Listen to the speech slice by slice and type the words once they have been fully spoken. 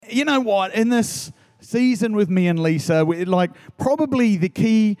you know what? In this season with me and Lisa, probably the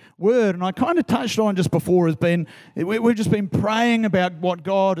key word, and I kind of touched on just before, has been, we've just been praying about what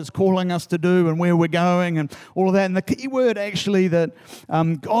God is calling us to do and where we're going and all of that. And the key word actually that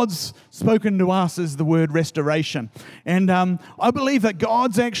God's spoken to us is the word restoration. And I believe that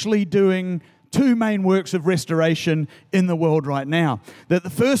God's actually doing two main works of restoration in the world right now. That the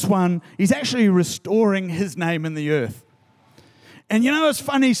first one, He's actually restoring His name in the earth. And you know, it's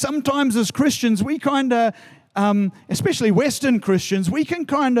funny, sometimes as Christians, we kind of, especially Western Christians, we can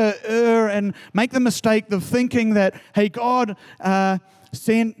kind of err and make the mistake of thinking that, hey, God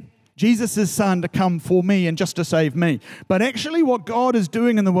sent Jesus' Son to come for me and just to save me. But actually what God is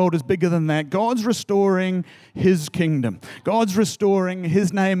doing in the world is bigger than that. God's restoring His kingdom. God's restoring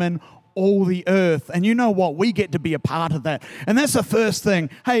His name in all the earth. And you know what? We get to be a part of that. And that's the first thing.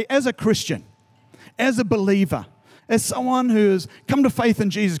 Hey, as a Christian, as a believer, as someone who's come to faith in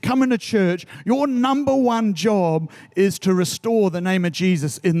Jesus, come into church, your number one job is to restore the name of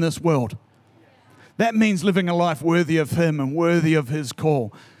Jesus in this world. That means living a life worthy of Him and worthy of His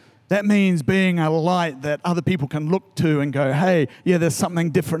call. That means being a light that other people can look to and go, hey, yeah, there's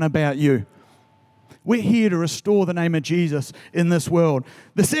something different about you. We're here to restore the name of Jesus in this world.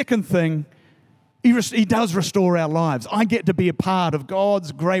 The second thing, He does restore our lives. I get to be a part of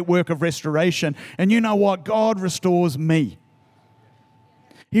God's great work of restoration. And you know what? God restores me.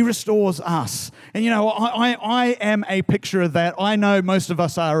 He restores us. And you know, I am a picture of that. I know most of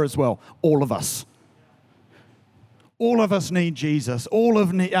us are as well. All of us. All of us need Jesus. All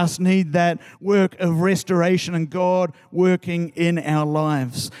of us need that work of restoration and God working in our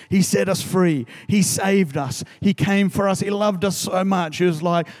lives. He set us free. He saved us. He came for us. He loved us so much. He was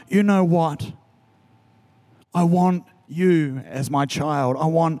like, you know what? I want you as my child. I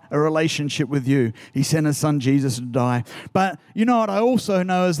want a relationship with you. He sent His Son Jesus to die. But you know what I also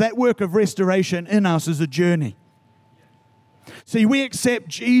know is that work of restoration in us is a journey. See, we accept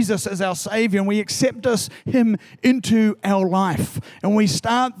Jesus as our Savior and we accept Him into our life. And we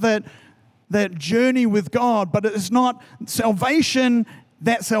start that journey with God, but it's not salvation.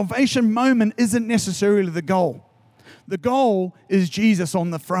 That salvation moment isn't necessarily the goal. The goal is Jesus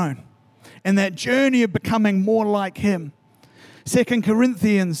on the throne. And that journey of becoming more like Him. 2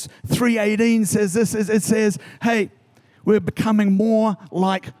 Corinthians 3:18 says this, it says, hey, we're becoming more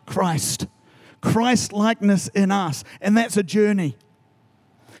like Christ. Christ-likeness in us. And that's a journey.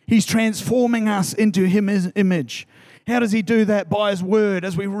 He's transforming us into His image. How does He do that? By His Word.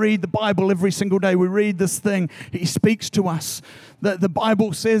 As we read the Bible every single day, we read this thing. He speaks to us. The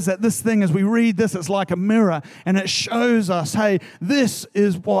Bible says that this thing, as we read this, it's like a mirror. And it shows us, hey, this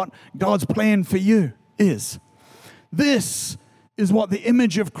is what God's plan for you is. This is what the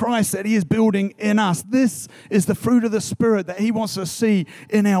image of Christ that He is building in us. This is the fruit of the Spirit that He wants to see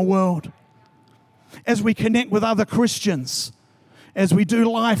in our world. As we connect with other Christians, as we do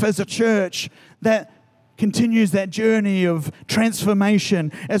life as a church, that continues that journey of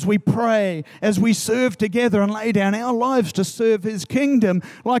transformation as we pray, as we serve together and lay down our lives to serve His kingdom.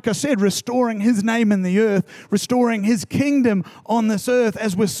 Like I said, restoring His name in the earth, restoring His kingdom on this earth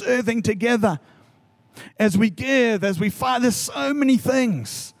as we're serving together, as we give, as we fight. There's so many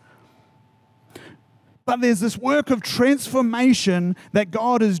things. But there's this work of transformation that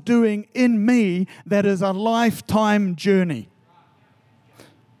God is doing in me that is a lifetime journey.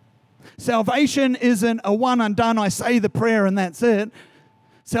 Salvation isn't a one and done, I say the prayer and that's it.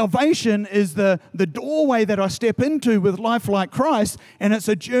 Salvation is the doorway that I step into with life like Christ, and it's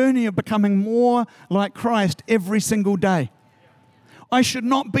a journey of becoming more like Christ every single day. I should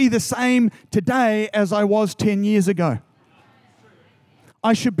not be the same today as I was 10 years ago.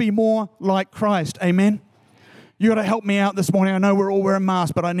 I should be more like Christ. Amen? You got to help me out this morning. I know we're all wearing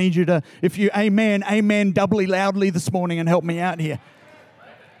masks, but I need you to, if you amen doubly loudly this morning and help me out here.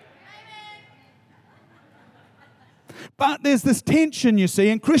 But there's this tension, you see,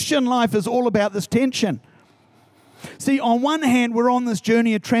 and Christian life is all about this tension. See, on one hand, we're on this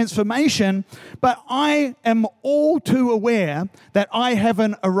journey of transformation, but I am all too aware that I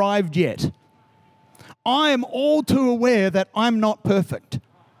haven't arrived yet. I am all too aware that I'm not perfect.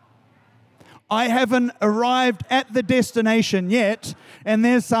 I haven't arrived at the destination yet, and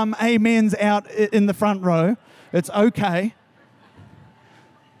there's some amens out in the front row. It's okay.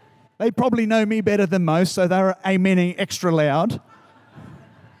 They probably know me better than most, so they're amening extra loud.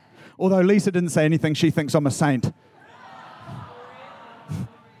 Although Lisa didn't say anything, she thinks I'm a saint.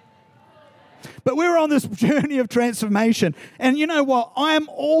 But we're on this journey of transformation. And you know what? I am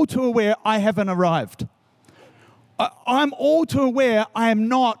all too aware I haven't arrived. I'm all too aware I am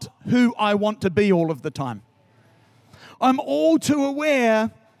not who I want to be all of the time. I'm all too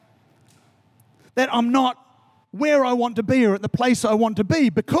aware that I'm not where I want to be or at the place I want to be,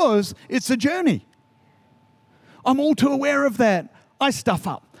 because it's a journey. I'm all too aware of that. I stuff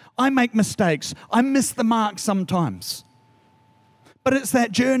up. I make mistakes. I miss the mark sometimes. But it's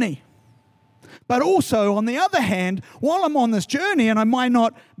that journey. But also, on the other hand, while I'm on this journey and I might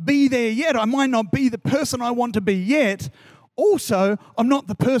not be there yet, I might not be the person I want to be yet, also, I'm not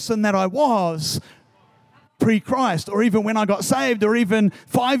the person that I was pre-Christ, or even when I got saved, or even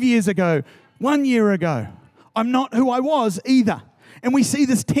 5 years ago, 1 year ago. I'm not who I was either. And we see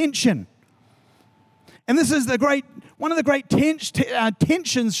this tension. And this is one of the great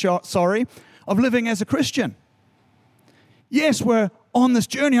tensions of living as a Christian. Yes, we're on this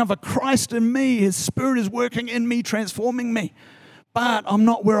journey of a Christ in me. His Spirit is working in me, transforming me. But I'm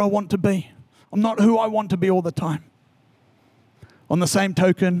not where I want to be. I'm not who I want to be all the time. On the same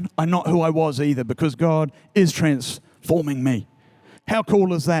token, I'm not who I was either, because God is transforming me. How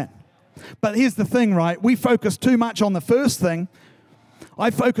cool is that? But here's the thing, right? We focus too much on the first thing. I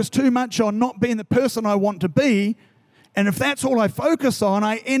focus too much on not being the person I want to be. And if that's all I focus on,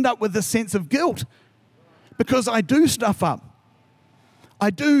 I end up with this sense of guilt, because I do stuff up. I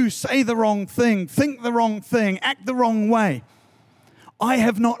do say the wrong thing, think the wrong thing, act the wrong way. I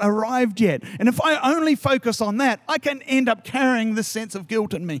have not arrived yet. And if I only focus on that, I can end up carrying this sense of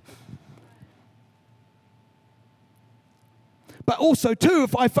guilt in me. But also, too,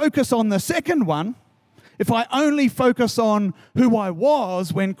 if I focus on the second one, if I only focus on who I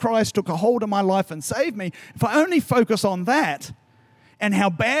was when Christ took a hold of my life and saved me, if I only focus on that and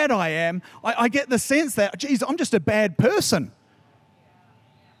how bad I am, I get the sense that, geez, I'm just a bad person.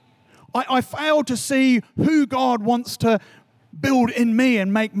 I fail to see who God wants to build in me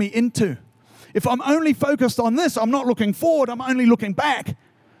and make me into. If I'm only focused on this, I'm not looking forward, I'm only looking back.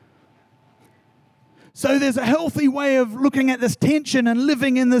 So there's a healthy way of looking at this tension and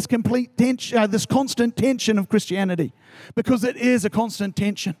living in this complete tension, this constant tension of Christianity, because it is a constant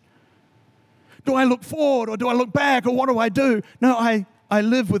tension. Do I look forward, or do I look back, or what do I do? No, I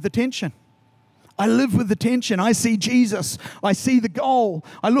live with the tension. I live with the tension. I see Jesus. I see the goal.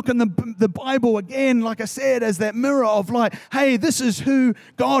 I look in the Bible again, like I said, as that mirror of like, hey, this is who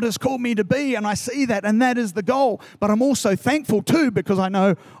God has called me to be, and I see that, and that is the goal. But I'm also thankful too, because I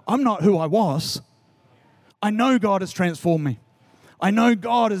know I'm not who I was. I know God has transformed me. I know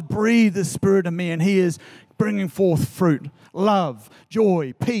God has breathed His Spirit in me, and He is bringing forth fruit. Love,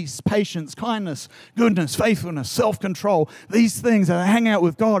 joy, peace, patience, kindness, goodness, faithfulness, self-control. These things, as I hang out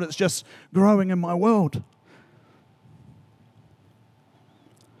with God, it's just growing in my world.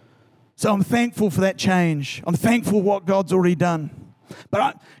 So I'm thankful for that change. I'm thankful for what God's already done.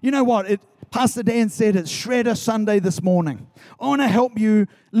 But you know what? Pastor Dan said it's Shredder Sunday this morning. I want to help you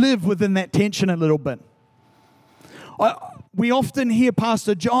live within that tension a little bit. We often hear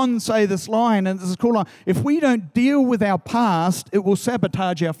Pastor John say this line, and this is a cool line: if we don't deal with our past, it will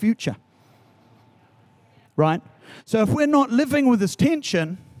sabotage our future. Right? So if we're not living with this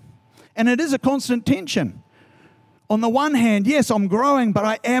tension, and it is a constant tension. On the one hand, yes, I'm growing, but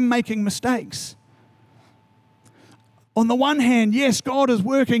I am making mistakes. On the one hand, yes, God is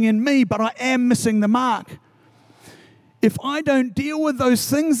working in me, but I am missing the mark. If I don't deal with those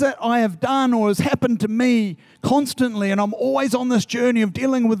things that I have done or has happened to me constantly, and I'm always on this journey of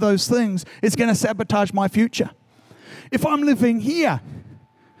dealing with those things, it's going to sabotage my future. If I'm living here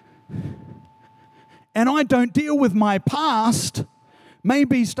and I don't deal with my past,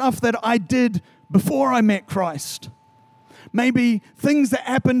 maybe stuff that I did before I met Christ, maybe things that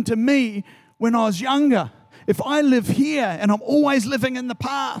happened to me when I was younger, if I live here and I'm always living in the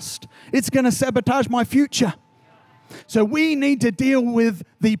past, it's going to sabotage my future. So we need to deal with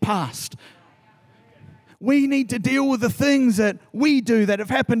the past. We need to deal with the things that we do that have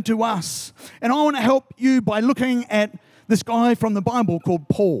happened to us. And I want to help you by looking at this guy from the Bible called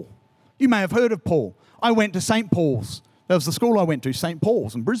Paul. You may have heard of Paul. I went to St. Paul's. That was the school I went to, St.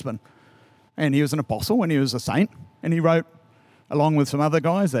 Paul's in Brisbane. And he was an apostle and he was a saint. And he wrote, along with some other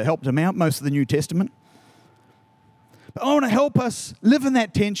guys that helped him out, most of the New Testament. But I want to help us live in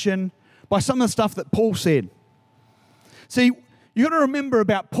that tension by some of the stuff that Paul said. See, you got to remember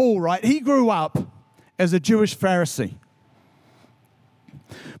about Paul, right? He grew up as a Jewish Pharisee.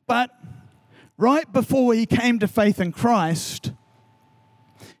 But right before he came to faith in Christ,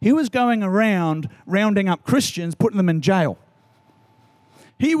 he was going around rounding up Christians, putting them in jail.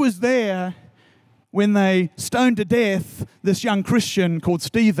 He was there when they stoned to death this young Christian called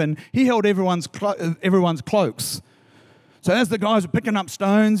Stephen. He held everyone's cloaks. So as the guys were picking up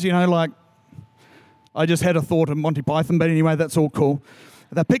stones, like, I just had a thought of Monty Python, but anyway, that's all cool.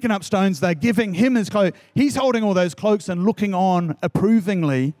 They're picking up stones, they're giving him his cloak. He's holding all those cloaks and looking on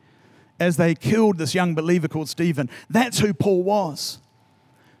approvingly as they killed this young believer called Stephen. That's who Paul was.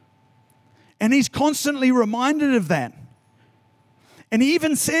 And he's constantly reminded of that. And he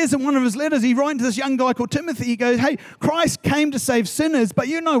even says in one of his letters, he writes to this young guy called Timothy, he goes, hey, Christ came to save sinners, but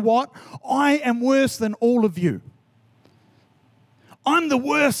you know what? I am worse than all of you. I'm the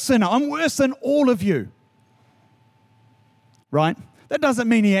worst sinner. I'm worse than all of you. Right? That doesn't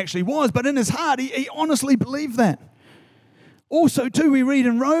mean he actually was, but in his heart, he honestly believed that. Also, too, we read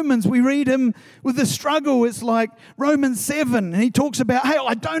in Romans, we read him with the struggle. It's like Romans 7, and he talks about, hey,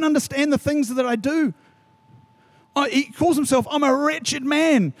 I don't understand the things that I do. He calls himself, I'm a wretched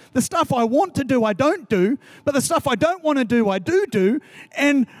man. The stuff I want to do, I don't do. But the stuff I don't want to do, I do.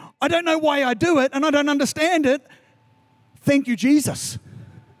 And I don't know why I do it, and I don't understand it. Thank you, Jesus.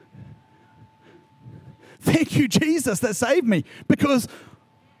 Thank you, Jesus, that saved me. Because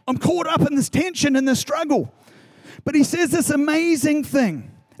I'm caught up in this tension and this struggle. But he says this amazing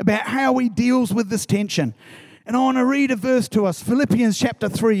thing about how he deals with this tension. And I want to read a verse to us. Philippians chapter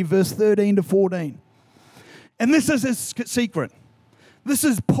 3, verse 13 to 14. And this is his secret. This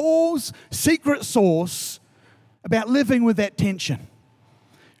is Paul's secret sauce about living with that tension.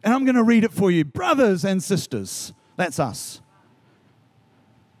 And I'm going to read it for you. Brothers and sisters, that's us.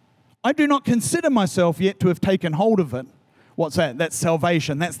 I do not consider myself yet to have taken hold of it. What's that? That's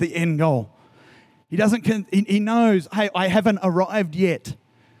salvation. That's the end goal. He knows, hey, I haven't arrived yet.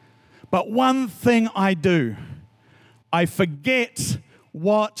 But one thing I do, I forget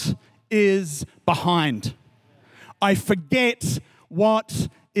what is behind. I forget what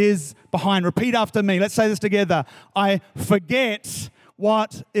is behind. Repeat after me. Let's say this together. I forget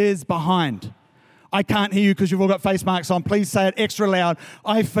what is behind. I can't hear you because you've all got face marks on. Please say it extra loud.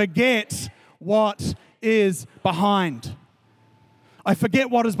 I forget what is behind. I forget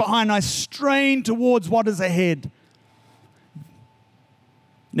what is behind. I strain towards what is ahead.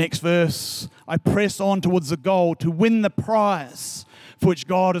 Next verse. I press on towards the goal to win the prize for which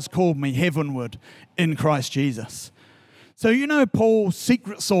God has called me heavenward in Christ Jesus. So you know Paul's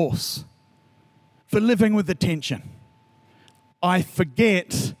secret sauce for living with the tension. I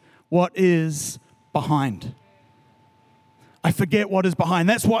forget what is behind. I forget what is behind.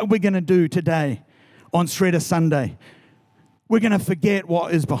 That's what we're going to do today on Shredder Sunday. We're going to forget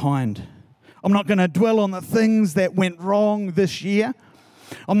what is behind. I'm not going to dwell on the things that went wrong this year.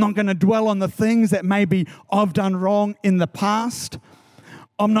 I'm not going to dwell on the things that maybe I've done wrong in the past.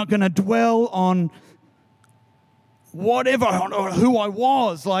 I'm not going to dwell on whatever, or who I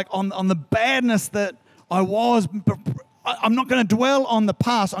was, like on the badness that I was. I'm not going to dwell on the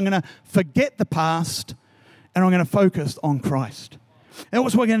past. I'm going to forget the past, and I'm going to focus on Christ. That's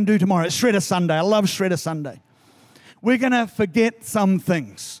what we're going to do tomorrow. It's Shredder Sunday. I love Shredder Sunday. We're going to forget some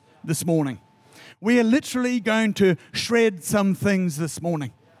things this morning. We are literally going to shred some things this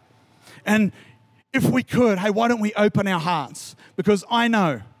morning. And if we could, hey, why don't we open our hearts? Because I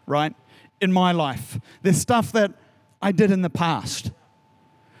know, right, in my life, there's stuff that I did in the past.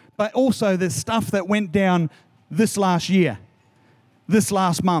 But also there's stuff that went down this last year, this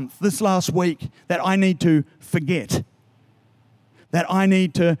last month, this last week that I need to forget. That I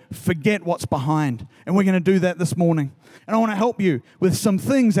need to forget what's behind. And we're going to do that this morning. And I want to help you with some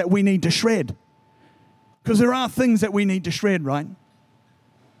things that we need to shred. Because there are things that we need to shred, right?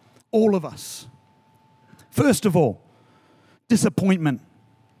 All of us. First of all, disappointment.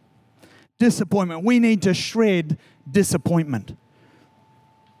 Disappointment. We need to shred disappointment.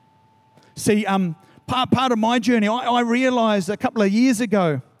 See, part of my journey, I realized a couple of years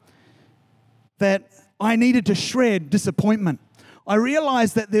ago that I needed to shred disappointment. I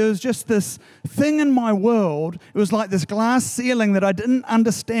realized that there was just this thing in my world. It was like this glass ceiling that I didn't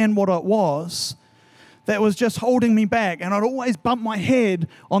understand what it was, that was just holding me back. And I'd always bump my head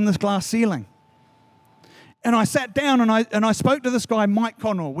on this glass ceiling. And I sat down and I spoke to this guy, Mike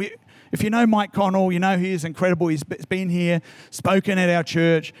Connell. If you know Mike Connell, you know he is incredible. He's been here, spoken at our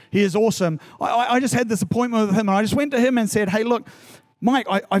church. He is awesome. I just had this appointment with him, and I just went to him and said, hey, look, Mike,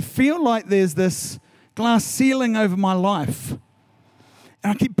 I feel like there's this glass ceiling over my life.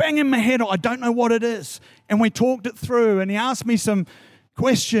 And I keep banging my head, I don't know what it is. And we talked it through, and he asked me some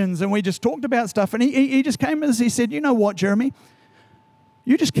questions, and we just talked about stuff. And he just came and he said, you know what, Jeremy?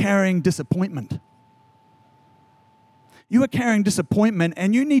 You're just carrying disappointment. You are carrying disappointment,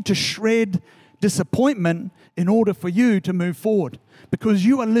 and you need to shred disappointment in order for you to move forward, because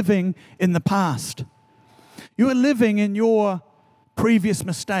you are living in the past. You are living in your previous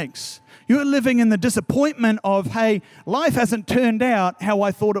mistakes. You are living in the disappointment of, hey, life hasn't turned out how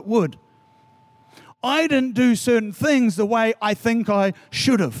I thought it would. I didn't do certain things the way I think I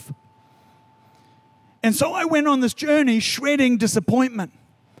should have. And so I went on this journey shredding disappointment.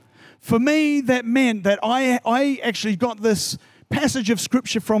 For me, that meant that I actually got this passage of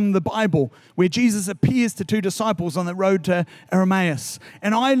scripture from the Bible where Jesus appears to two disciples on the road to Emmaus.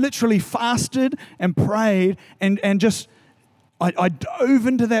 And I literally fasted and prayed and just, I dove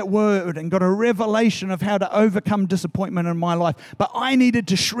into that word and got a revelation of how to overcome disappointment in my life. But I needed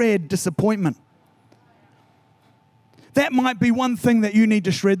to shred disappointment. That might be one thing that you need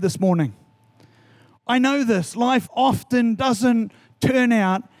to shred this morning. I know this. Life often doesn't turn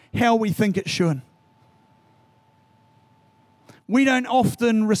out how we think it should. We don't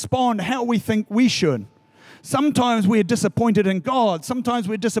often respond how we think we should. Sometimes we're disappointed in God. Sometimes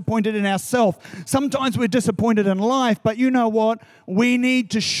we're disappointed in ourselves. Sometimes we're disappointed in life. But you know what? We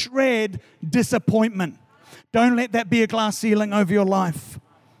need to shred disappointment. Don't let that be a glass ceiling over your life.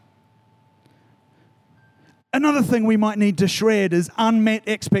 Another thing we might need to shred is unmet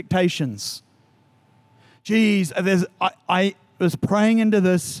expectations. Geez, I was praying into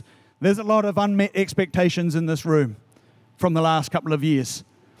this. There's a lot of unmet expectations in this room from the last couple of years.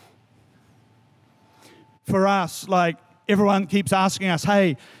 For us, like everyone keeps asking us,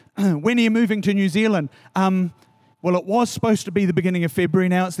 hey, when are you moving to New Zealand? Well, it was supposed to be the beginning of February.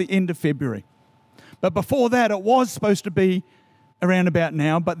 Now it's the end of February. But before that, it was supposed to be around about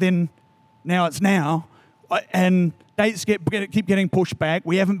now. But then now it's now. And dates keep getting pushed back.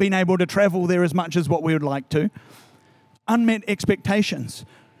 We haven't been able to travel there as much as what we would like to. Unmet expectations.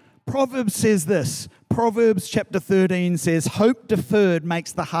 Proverbs says this. Proverbs chapter 13 says, hope deferred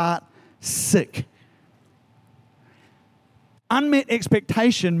makes the heart sick. Unmet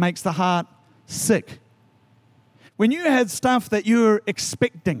expectation makes the heart sick. When you had stuff that you were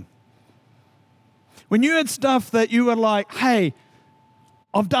expecting, when you had stuff that you were like, hey,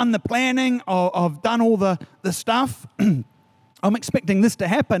 I've done the planning, I've done all the stuff, I'm expecting this to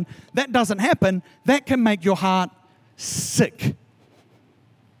happen, that doesn't happen, that can make your heart sick.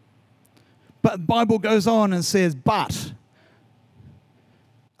 But the Bible goes on and says, but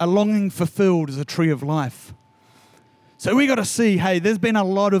a longing fulfilled is a tree of life. So we got to see, hey, there's been a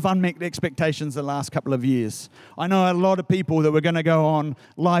lot of unmet expectations the last couple of years. I know a lot of people that were going to go on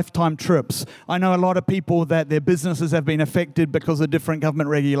lifetime trips. I know a lot of people that their businesses have been affected because of different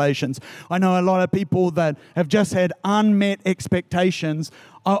government regulations. I know a lot of people that have just had unmet expectations.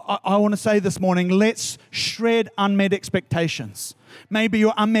 I want to say this morning, let's shred unmet expectations. Maybe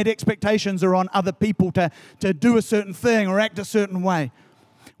your unmet expectations are on other people to do a certain thing or act a certain way.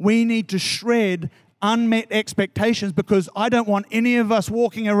 We need to shred unmet expectations because I don't want any of us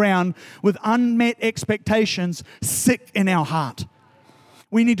walking around with unmet expectations sick in our heart.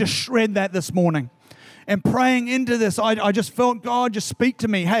 We need to shred that this morning. And praying into this, I just felt God just speak to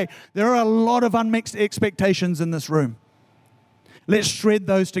me. Hey, there are a lot of unmet expectations in this room. Let's shred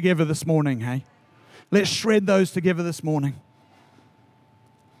those together this morning, hey? Let's shred those together this morning.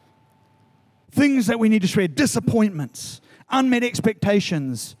 Things that we need to shred, disappointments, unmet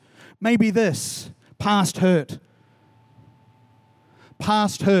expectations, maybe this. Past hurt.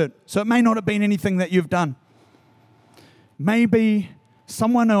 Past hurt. So it may not have been anything that you've done. Maybe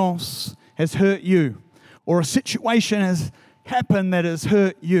someone else has hurt you, or a situation has happened that has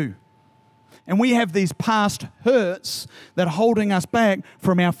hurt you. And we have these past hurts that are holding us back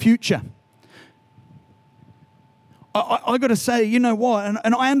from our future. I got to say, you know what?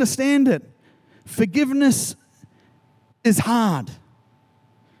 And I understand it. Forgiveness is hard.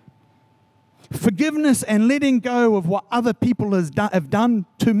 Forgiveness and letting go of what other people have done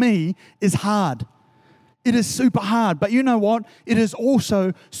to me is hard. It is super hard. But you know what? It is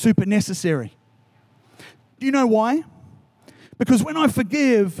also super necessary. Do you know why? Because when I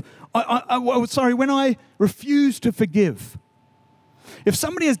forgive, when I refuse to forgive, if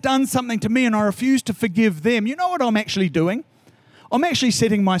somebody has done something to me and I refuse to forgive them, you know what I'm actually doing? I'm actually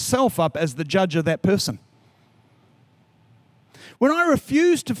setting myself up as the judge of that person. When I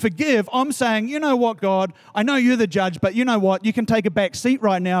refuse to forgive, I'm saying, you know what, God, I know you're the judge, but you know what, you can take a back seat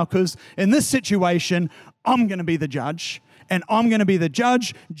right now because in this situation, I'm going to be the judge and I'm going to be the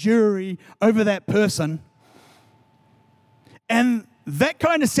judge, jury over that person. And that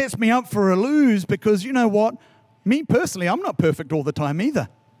kind of sets me up for a lose because you know what, me personally, I'm not perfect all the time either.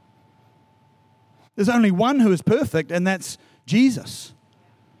 There's only one who is perfect and that's Jesus.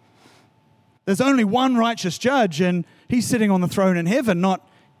 There's only one righteous judge and he's sitting on the throne in heaven, not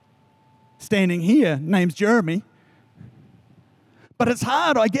standing here. Name's Jeremy. But it's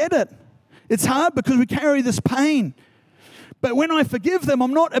hard, I get it. It's hard because we carry this pain. But when I forgive them,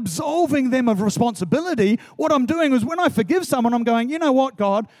 I'm not absolving them of responsibility. What I'm doing is when I forgive someone, I'm going, you know what,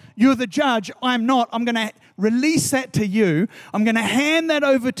 God, you're the judge. I'm not. I'm going to release that to you. I'm going to hand that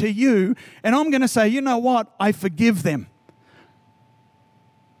over to you. And I'm going to say, you know what, I forgive them.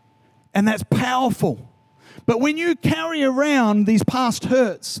 And that's powerful. But when you carry around these past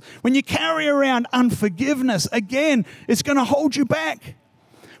hurts, when you carry around unforgiveness, again, it's going to hold you back.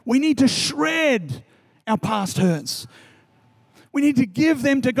 We need to shred our past hurts. We need to give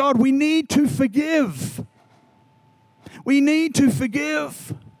them to God. We need to forgive. We need to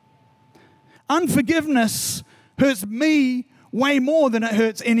forgive. Unforgiveness hurts me way more than it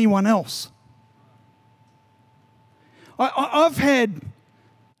hurts anyone else. I've had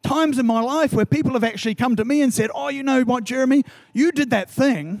times in my life where people have actually come to me and said, oh, you know what, Jeremy, you did that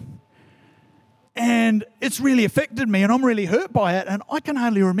thing and it's really affected me and I'm really hurt by it and I can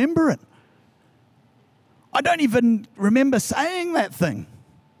hardly remember it. I don't even remember saying that thing.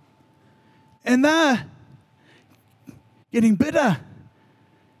 And they're getting bitter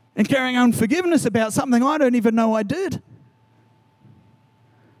and carrying unforgiveness about something I don't even know I did.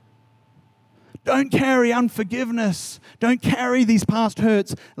 Don't carry unforgiveness. Don't carry these past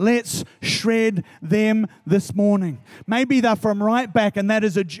hurts. Let's shred them this morning. Maybe they're from right back, and that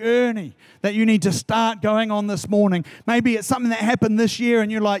is a journey that you need to start going on this morning. Maybe it's something that happened this year,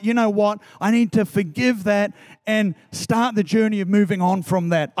 and you're like, you know what? I need to forgive that and start the journey of moving on from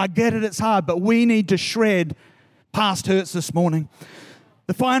that. I get it, it's hard, but we need to shred past hurts this morning.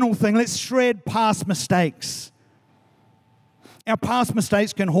 The final thing, let's shred past mistakes. Our past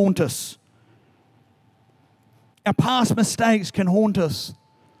mistakes can haunt us. Our past mistakes can haunt us.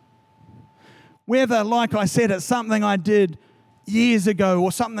 Whether, like I said, it's something I did years ago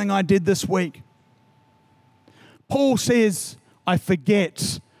or something I did this week. Paul says, I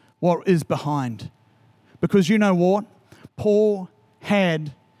forget what is behind. Because you know what? Paul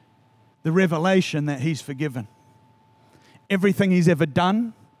had the revelation that he's forgiven. Everything he's ever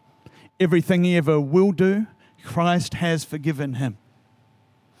done, everything he ever will do, Christ has forgiven him.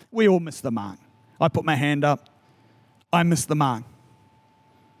 We all miss the mark. I put my hand up. I miss the mark.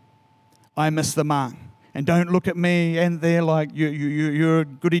 I miss the mark. And don't look at me and they're like, you're a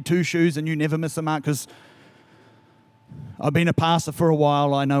goody two-shoes and you never miss the mark, because I've been a pastor for a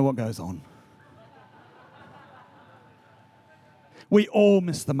while. I know what goes on. We all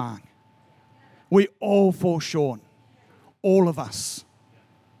miss the mark. We all fall short. All of us.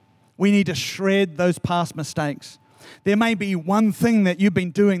 We need to shred those past mistakes. There may be one thing that you've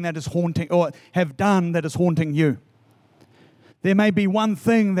been doing that is haunting, or have done that is haunting you. There may be one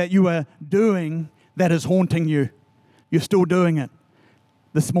thing that you are doing that is haunting you. You're still doing it.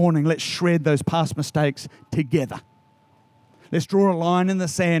 This morning, let's shred those past mistakes together. Let's draw a line in the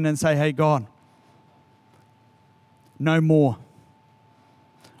sand and say, hey, God, no more.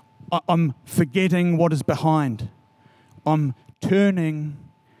 I'm forgetting what is behind. I'm turning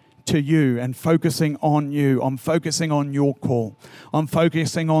to you and focusing on you. I'm focusing on your call. I'm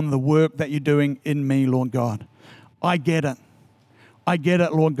focusing on the work that you're doing in me, Lord God. I get it. I get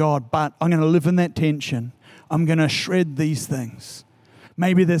it, Lord God, but I'm going to live in that tension. I'm going to shred these things.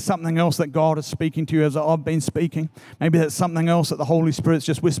 Maybe there's something else that God is speaking to you as I've been speaking. Maybe there's something else that the Holy Spirit's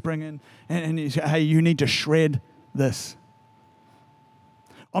just whispering in, and you say, hey, you need to shred this.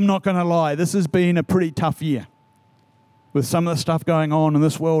 I'm not going to lie, this has been a pretty tough year with some of the stuff going on in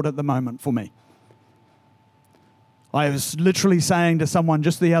this world at the moment for me. I was literally saying to someone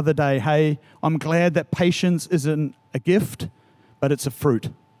just the other day, hey, I'm glad that patience isn't a gift, but it's a fruit.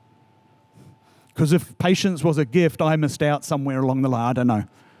 Because if patience was a gift, I missed out somewhere along the line. I don't know.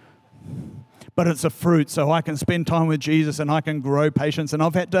 But it's a fruit, so I can spend time with Jesus and I can grow patience. And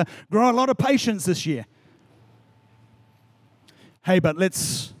I've had to grow a lot of patience this year. Hey, but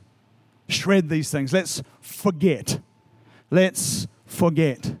let's shred these things. Let's forget. Let's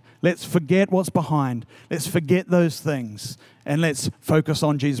forget. Let's forget what's behind. Let's forget those things. And let's focus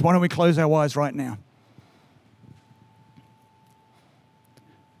on Jesus. Why don't we close our eyes right now?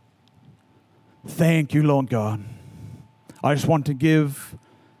 Thank you, Lord God. I just want to give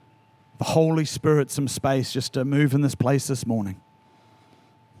the Holy Spirit some space just to move in this place this morning.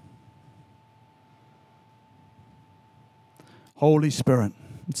 Holy Spirit,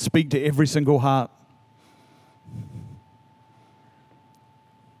 speak to every single heart.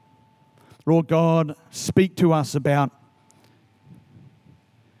 Lord God, speak to us about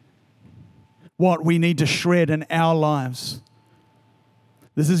what we need to shred in our lives.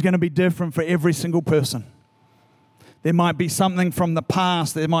 This is going to be different for every single person. There might be something from the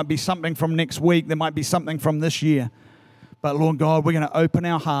past. There might be something from next week. There might be something from this year. But Lord God, we're going to open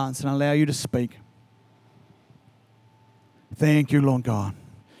our hearts and allow you to speak. Thank you, Lord God.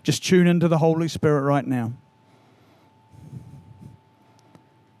 Just tune into the Holy Spirit right now.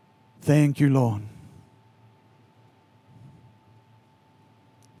 Thank you, Lord.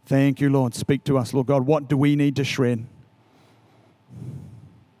 Thank you, Lord. Speak to us, Lord God. What do we need to shred?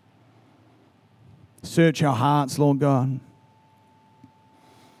 Search our hearts, Lord God.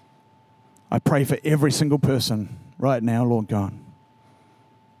 I pray for every single person right now, Lord God.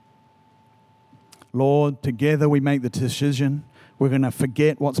 Lord, together we make the decision. We're going to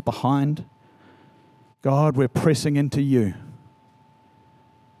forget what's behind. God, we're pressing into you.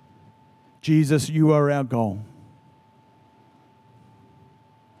 Jesus, you are our goal.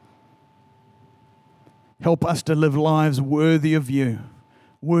 Help us to live lives worthy of you,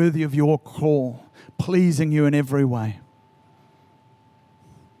 worthy of your call, pleasing you in every way.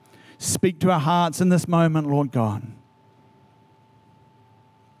 Speak to our hearts in this moment, Lord God.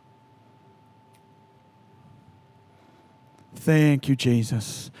 Thank you,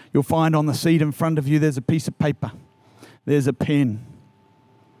 Jesus. You'll find on the seat in front of you there's a piece of paper. There's a pen.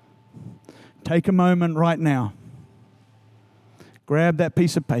 Take a moment right now. Grab that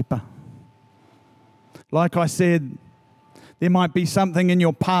piece of paper. Like I said, there might be something in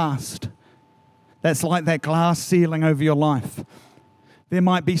your past that's like that glass ceiling over your life. There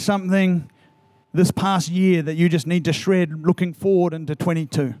might be something this past year that you just need to shred looking forward into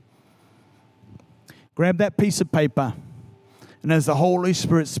 22. Grab that piece of paper, and as the Holy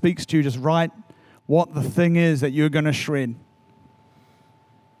Spirit speaks to you, just write what the thing is that you're going to shred.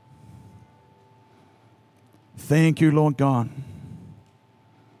 Thank you, Lord God.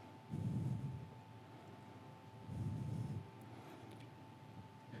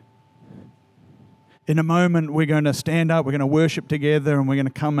 In a moment, we're going to stand up, we're going to worship together, and we're going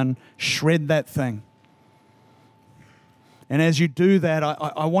to come and shred that thing. And as you do that,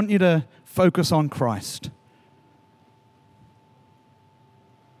 I want you to focus on Christ.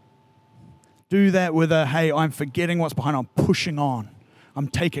 Do that with a, hey, I'm forgetting what's behind, I'm pushing on. I'm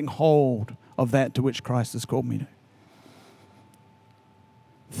taking hold of that to which Christ has called me to.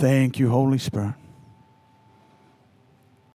 Thank you, Holy Spirit.